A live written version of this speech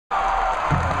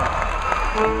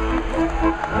We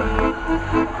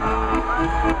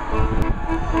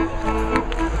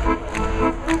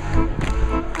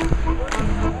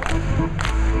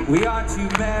are two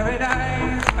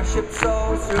mariners, a ship's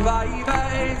sole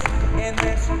survivors in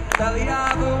this belly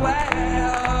of a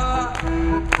whale.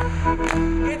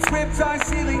 Its ribs are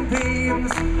ceiling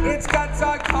beams, its guts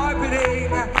are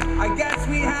carpeting. I guess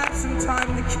we have some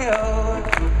time to kill.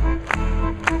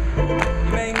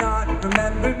 You may not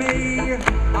remember me,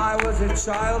 I was a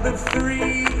child of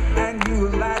 3 and you a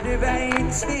lad of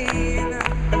 18.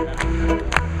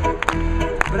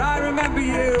 But I remember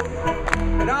you,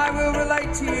 and I will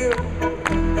relate to you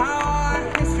how our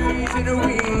history's in a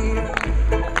weave.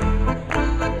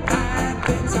 At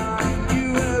the time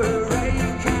you were a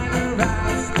rake and a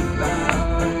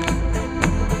roustabout,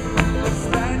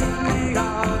 spending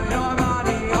all your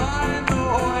money on the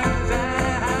whores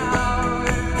and hounds.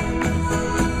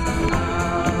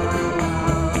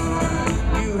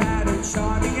 You had a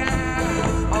charming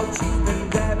ass, all cheap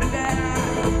and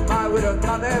debonair. My widow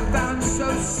mother found so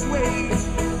sweet.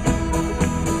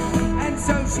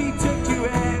 So she took you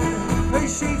in, her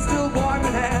sheets still warm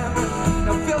in him,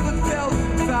 now filled with filth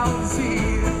and foul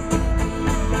seas.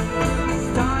 This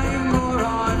time more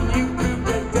on, you proved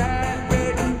a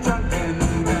dead-ridden drunken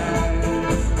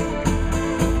mess,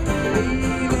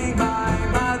 leaving my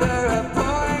mother a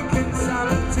poor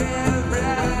consumptive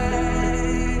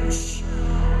wretch.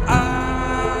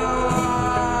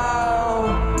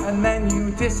 Oh, and then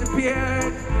you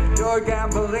disappeared, your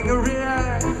gambling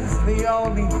arrears, the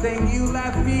only thing you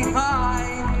left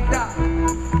behind.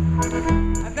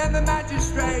 And then the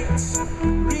magistrates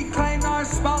reclaimed our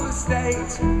small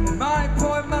estate, and my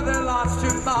poor mother lost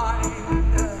her mind.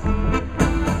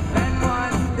 Then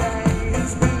one day in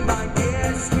spring, my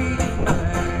dear sweet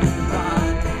mother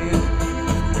died.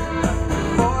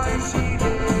 Before she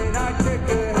did, I took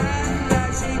her hand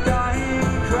as she dying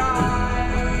cried.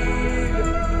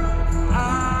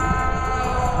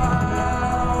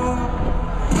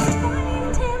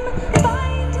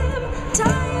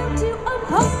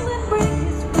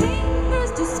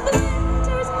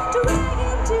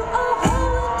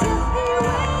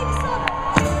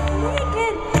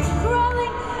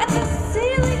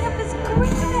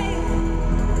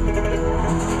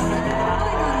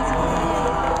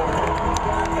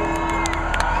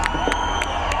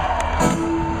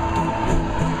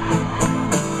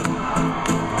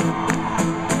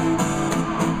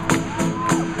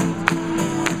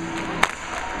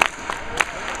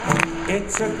 It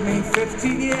took me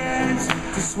 15 years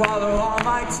to swallow all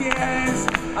my tears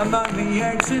among the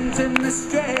urchins in the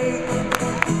street,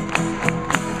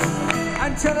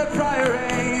 until a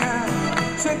priory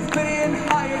took pity and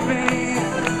hired me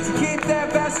to keep their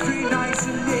vestry nice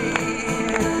and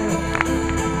neat.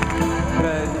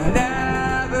 But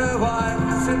never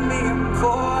once in the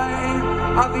employ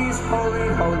of these holy,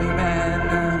 holy men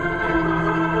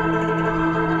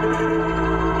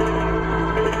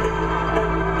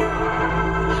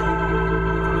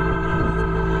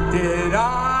did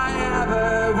I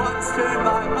ever once turn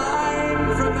my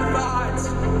mind from the thought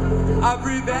of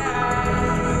revenge.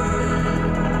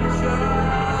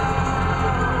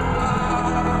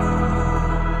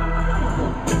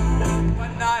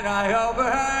 One night I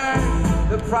overheard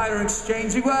the prior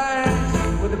exchanging words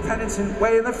with a penitent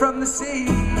whaler from the sea,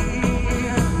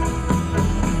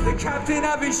 the captain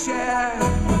of his share,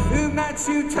 who met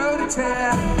you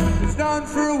toe-to-toe, was known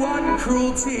for one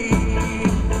cruelty.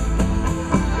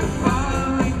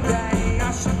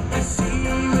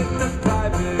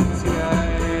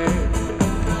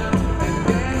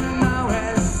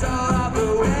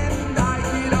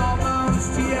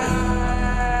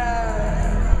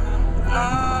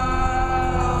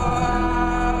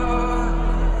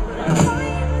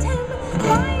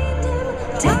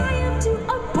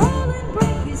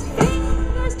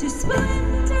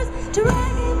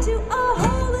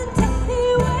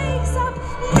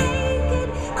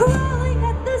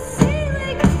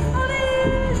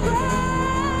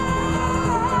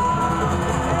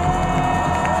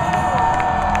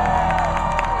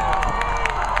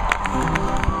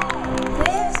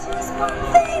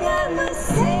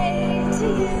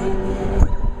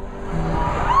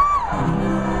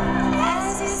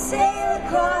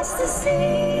 The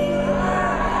sea.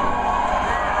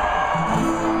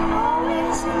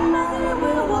 Always your mother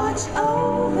will watch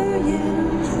over you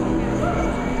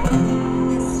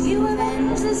as you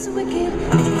avenge this wicked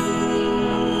deed.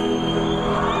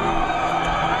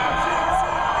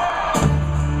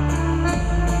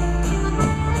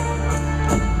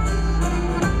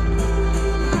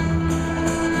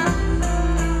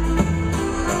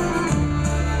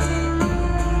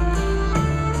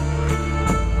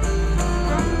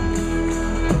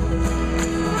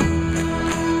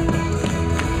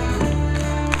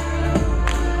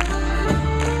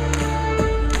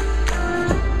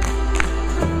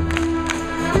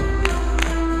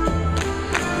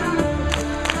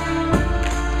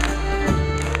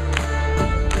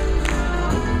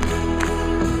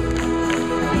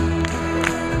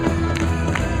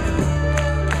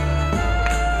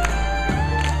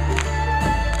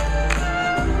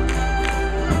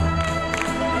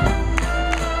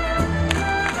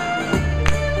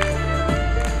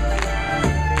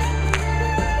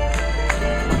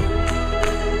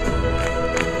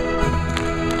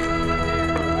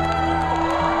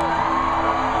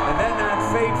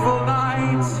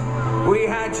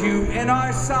 you in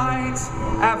our sight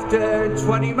after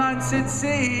 20 months at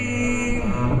sea.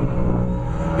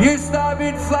 You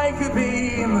starboard flanker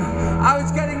beam, I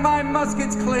was getting my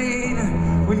muskets clean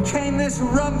when came this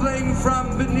rumbling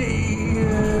from beneath.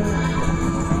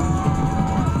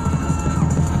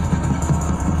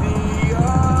 The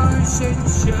ocean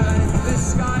shook, the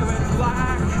sky went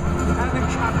black, and the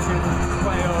captain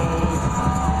quailed.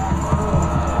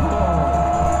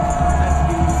 And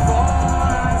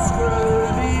before I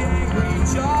screwed the angry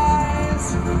jaws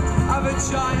of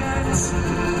a giant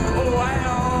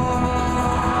whale.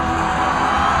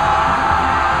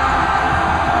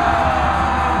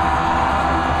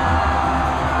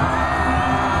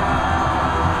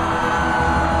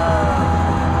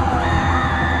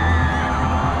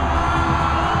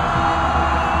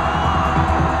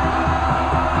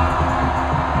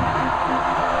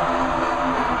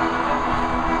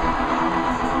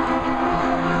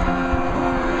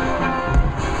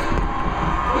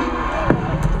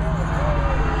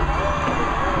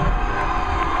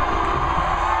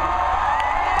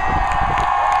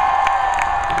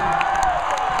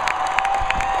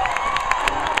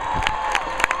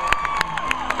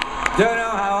 Don't know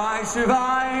how I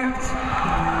survived.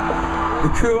 The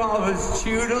crew all was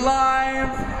chewed alive.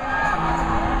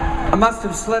 I must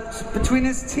have slept between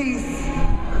his teeth.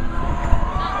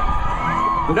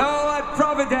 But oh, what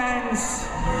providence,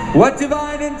 what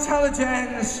divine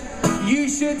intelligence, you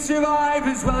should survive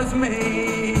as well as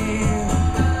me.